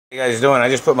What you guys doing? I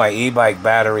just put my e-bike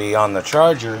battery on the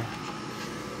charger.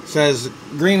 It says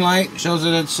green light, shows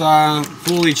that it's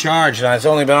fully charged, and it's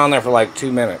only been on there for like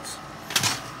 2 minutes.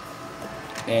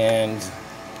 And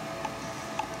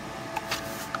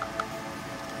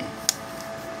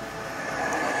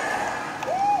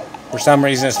for some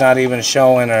reason it's not even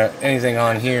showing anything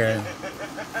on here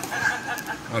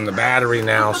on the battery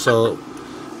now, so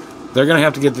they're gonna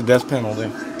have to get the death penalty.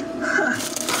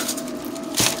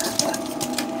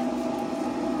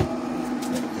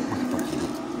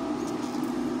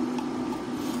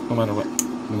 No matter what.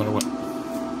 No matter what.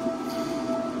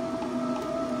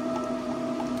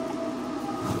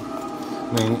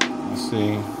 I mean, let's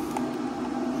see.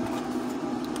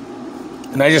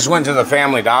 And I just went to the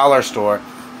Family Dollar store,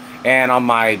 and on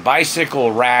my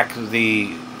bicycle rack, the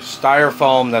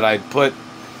styrofoam that I put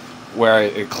where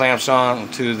it clamps on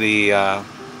to the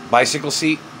bicycle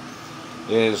seat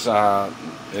is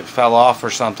it fell off or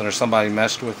something, or somebody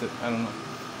messed with it. I don't know.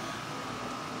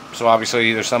 So obviously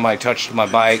either somebody touched my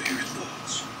bike,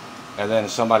 and then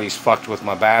somebody's fucked with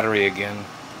my battery again.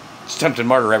 It's attempted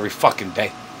murder every fucking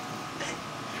day.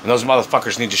 And those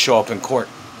motherfuckers need to show up in court.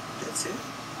 That's it.